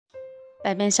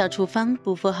百变小厨房，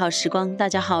不负好时光。大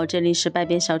家好，这里是百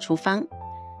变小厨房。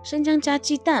生姜加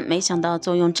鸡蛋，没想到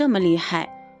作用这么厉害。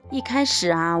一开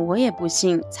始我也不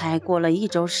信，才过了1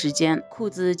周时间，裤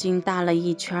子竟大了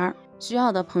1圈。需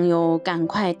要的朋友赶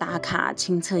快打卡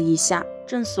亲测一下。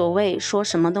正所谓说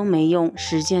什么都没用，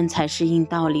实践才是硬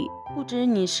道理。不知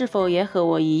你是否也和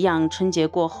我一样，春节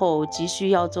过后急需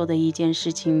要做的一件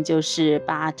事情就是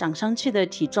把长上去的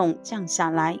体重降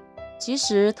下来。其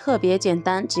实特别简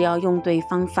单，只要用对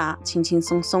方法，轻轻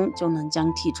松松就能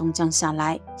将体重降下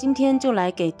来。今天就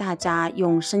来给大家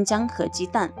用生姜和鸡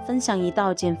蛋分享一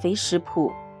道减肥食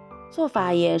谱，做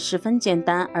法也十分简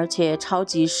单，而且超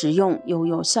级实用又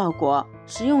有效果，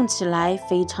食用起来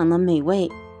非常的美味。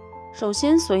首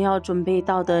先所要准备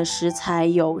到的食材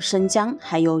有生姜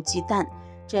还有鸡蛋，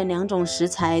这2种食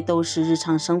材都是日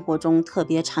常生活中特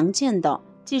别常见的，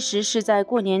即使是在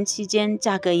过年期间，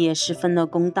价格也十分的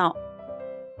公道。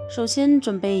首先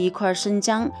准备1块生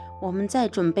姜，我们在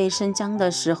准备生姜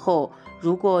的时候，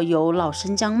如果有老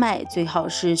生姜卖，最好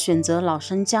是选择老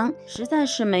生姜，实在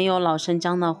是没有老生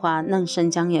姜的话，嫩生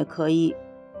姜也可以。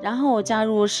然后加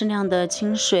入适量的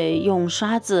清水，用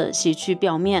刷子洗去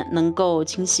表面能够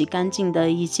清洗干净的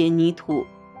一些泥土。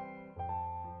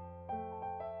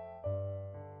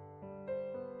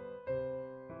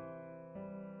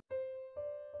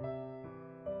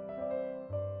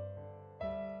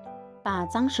把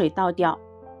脏水倒掉。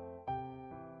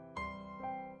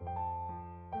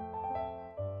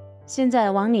现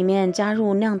在往里面加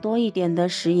入量多一点的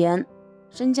食盐。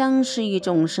生姜是一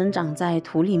种生长在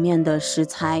土里面的食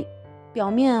材，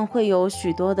表面会有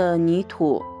许多的泥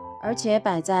土，而且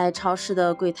摆在超市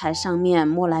的柜台上面，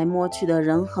摸来摸去的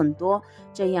人很多，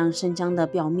这样生姜的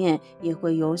表面也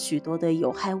会有许多的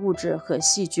有害物质和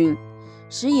细菌。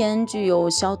食盐具有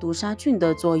消毒杀菌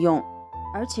的作用，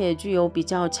而且具有比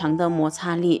较强的摩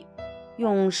擦力。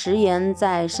用食盐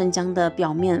在生姜的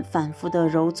表面反复的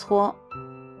揉搓，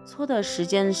搓的时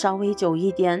间稍微久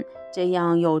一点，这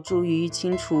样有助于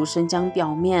清除生姜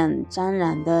表面沾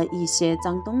染的一些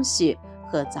脏东西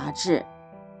和杂质。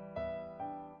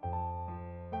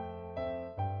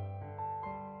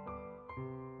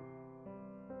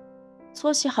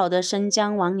搓洗好的生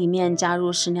姜往里面加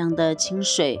入适量的清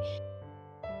水，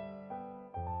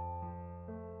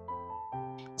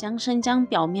将生姜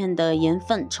表面的盐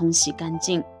分冲洗干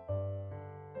净。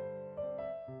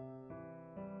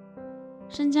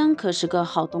生姜可是个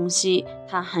好东西，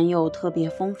它含有特别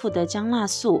丰富的姜辣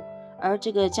素，而这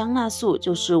个姜辣素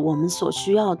就是我们所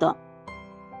需要的。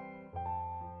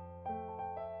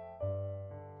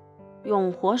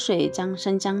用活水将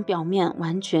生姜表面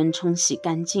完全冲洗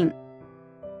干净。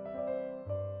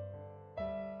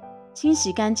清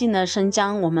洗干净的生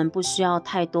姜我们不需要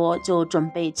太多，就准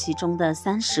备其中的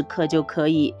30克就可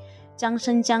以。将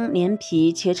生姜连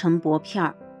皮切成薄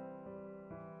片。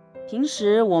平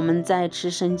时我们在吃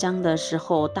生姜的时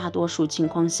候，大多数情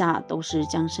况下都是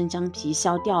将生姜皮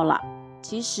削掉了，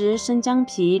其实生姜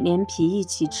皮连皮一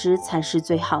起吃才是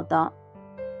最好的。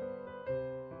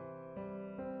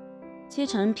切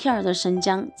成片的生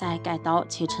姜再改刀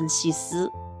切成细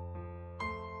丝，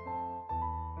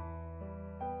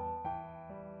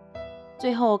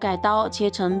最后改刀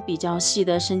切成比较细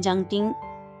的生姜丁。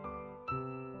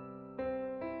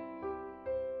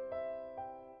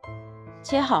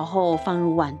切好后放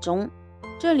入碗中，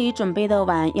这里准备的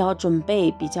碗要准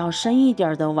备比较深一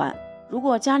点的碗，如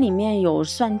果家里面有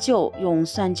蒜臼，用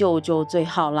蒜臼就最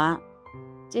好啦。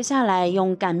接下来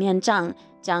用擀面杖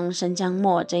将生姜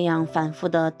末这样反复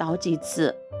的捣几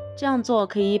次，这样做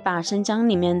可以把生姜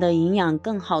里面的营养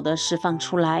更好的释放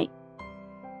出来。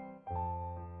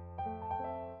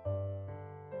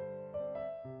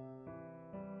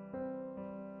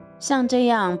像这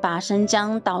样把生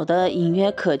姜捣得隐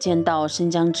约可见到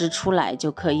生姜汁出来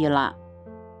就可以了。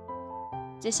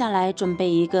接下来准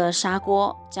备一个砂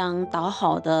锅，将捣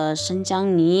好的生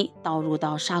姜泥倒入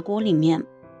到砂锅里面。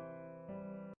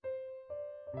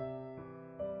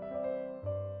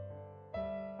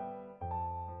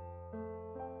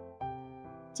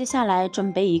接下来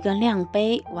准备一个量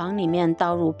杯，往里面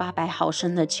倒入800毫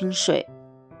升的清水。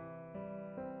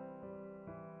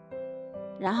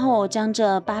然后将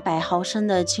这800毫升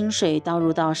的清水倒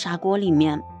入到砂锅里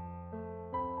面。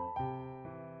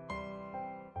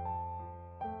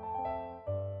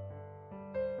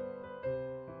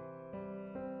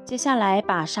接下来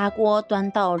把砂锅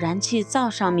端到燃气灶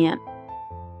上面，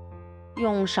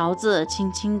用勺子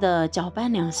轻轻地搅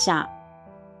拌2下，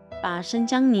把生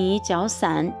姜泥搅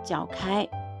散搅开。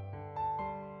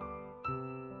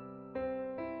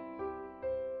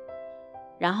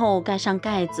然后盖上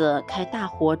盖子，开大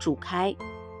火煮开。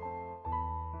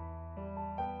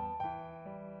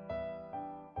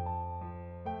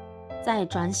再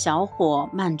转小火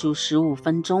慢煮15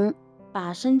分钟，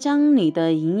把生姜里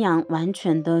的营养完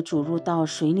全的煮入到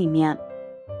水里面。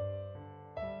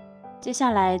接下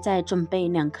来再准备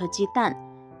2颗鸡蛋，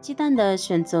鸡蛋的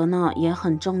选择呢也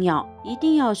很重要，一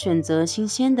定要选择新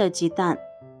鲜的鸡蛋。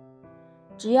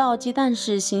只要鸡蛋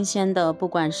是新鲜的，不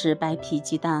管是白皮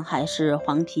鸡蛋还是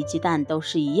黄皮鸡蛋都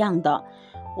是一样的。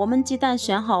我们鸡蛋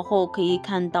选好后，可以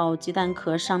看到鸡蛋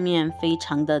壳上面非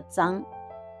常的脏，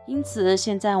因此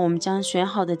现在我们将选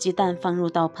好的鸡蛋放入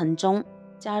到盆中，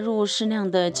加入适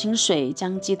量的清水，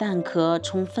将鸡蛋壳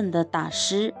充分的打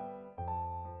湿，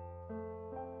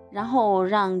然后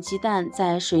让鸡蛋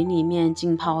在水里面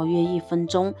浸泡约1分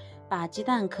钟，把鸡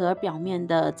蛋壳表面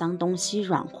的脏东西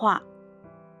软化。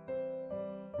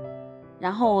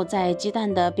然后在鸡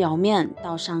蛋的表面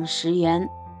倒上食盐，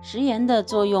食盐的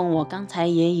作用我刚才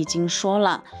也已经说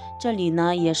了，这里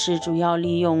呢也是主要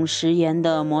利用食盐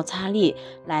的摩擦力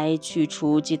来去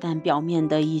除鸡蛋表面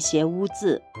的一些污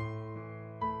渍。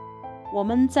我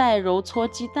们在揉搓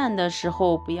鸡蛋的时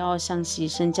候，不要像洗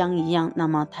生姜一样那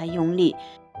么太用力，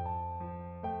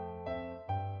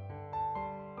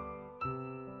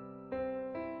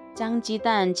将鸡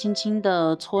蛋轻轻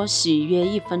的搓洗约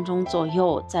1分钟左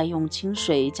右，再用清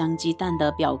水将鸡蛋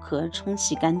的表壳冲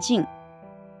洗干净。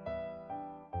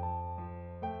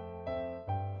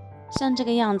像这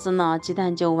个样子呢，鸡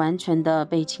蛋就完全的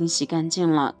被清洗干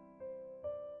净了。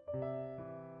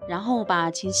然后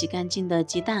把清洗干净的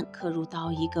鸡蛋刻入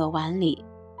到一个碗里，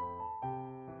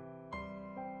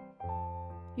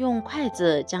用筷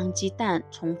子将鸡蛋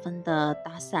充分的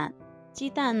打散。鸡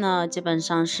蛋呢，基本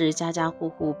上是家家户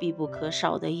户必不可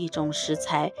少的一种食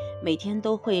材，每天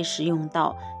都会食用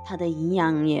到，它的营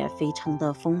养也非常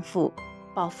的丰富，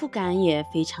饱腹感也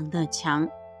非常的强。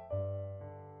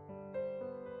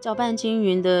搅拌均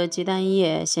匀的鸡蛋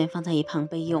液先放在一旁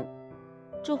备用。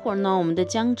这会儿呢，我们的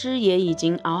姜汁也已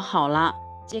经熬好了，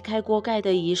揭开锅盖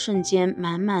的一瞬间，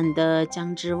满满的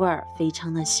姜汁味儿，非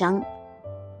常的香。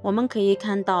我们可以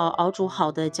看到熬煮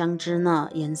好的姜汁呢，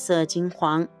颜色金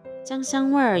黄，姜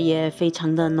香味儿也非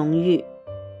常的浓郁。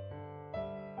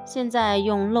现在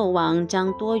用漏网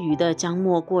将多余的姜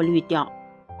末过滤掉，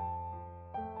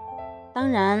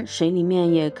当然水里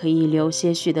面也可以留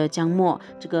些许的姜末，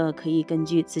这个可以根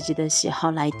据自己的喜好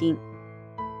来定。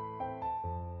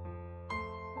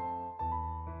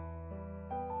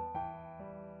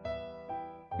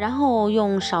然后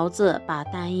用勺子把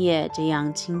蛋液这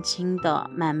样轻轻的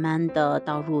慢慢的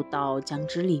倒入到姜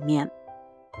汁里面。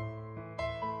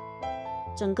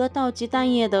整个倒鸡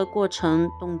蛋液的过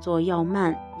程动作要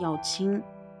慢要轻，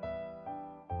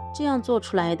这样做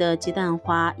出来的鸡蛋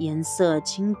花颜色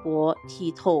轻薄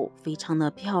剔透，非常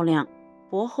的漂亮，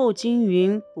薄厚均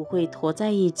匀，不会坨在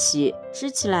一起，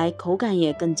吃起来口感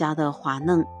也更加的滑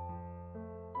嫩。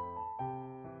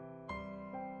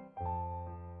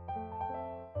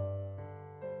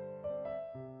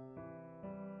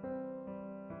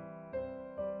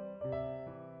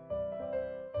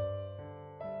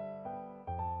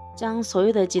将所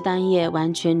有的鸡蛋液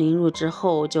完全淋入之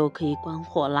后，就可以关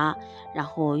火啦，然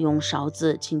后用勺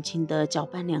子轻轻的搅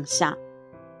拌2下。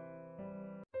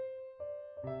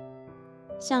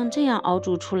像这样熬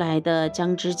煮出来的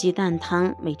姜汁鸡蛋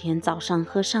汤，每天早上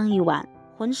喝上1碗，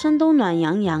浑身都暖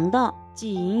洋洋的，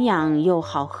既营养又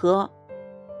好喝。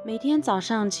每天早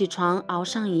上起床熬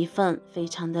上1份，非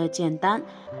常的简单，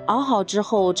熬好之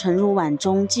后盛入碗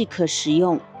中即可食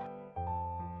用。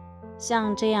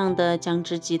像这样的姜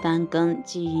汁鸡蛋羹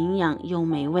既营养又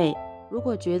美味，如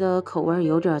果觉得口味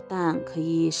有点淡，可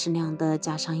以适量的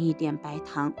加上一点白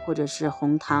糖或者是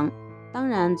红糖，当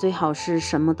然最好是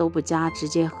什么都不加直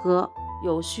接喝。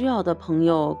有需要的朋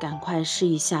友赶快试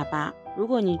一下吧。如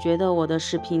果你觉得我的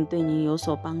视频对您有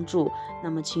所帮助，那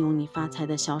么请用你发财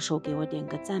的小手给我点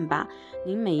个赞吧。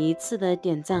您每一次的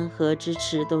点赞和支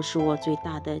持都是我最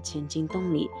大的前进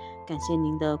动力，感谢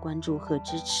您的关注和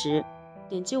支持。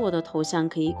点击我的头像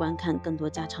可以观看更多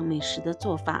家常美食的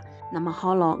做法。那么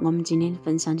好了，我们今天的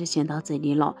分享就先到这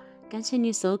里了，感谢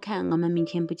你收看，我们明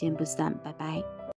天不见不散，拜拜。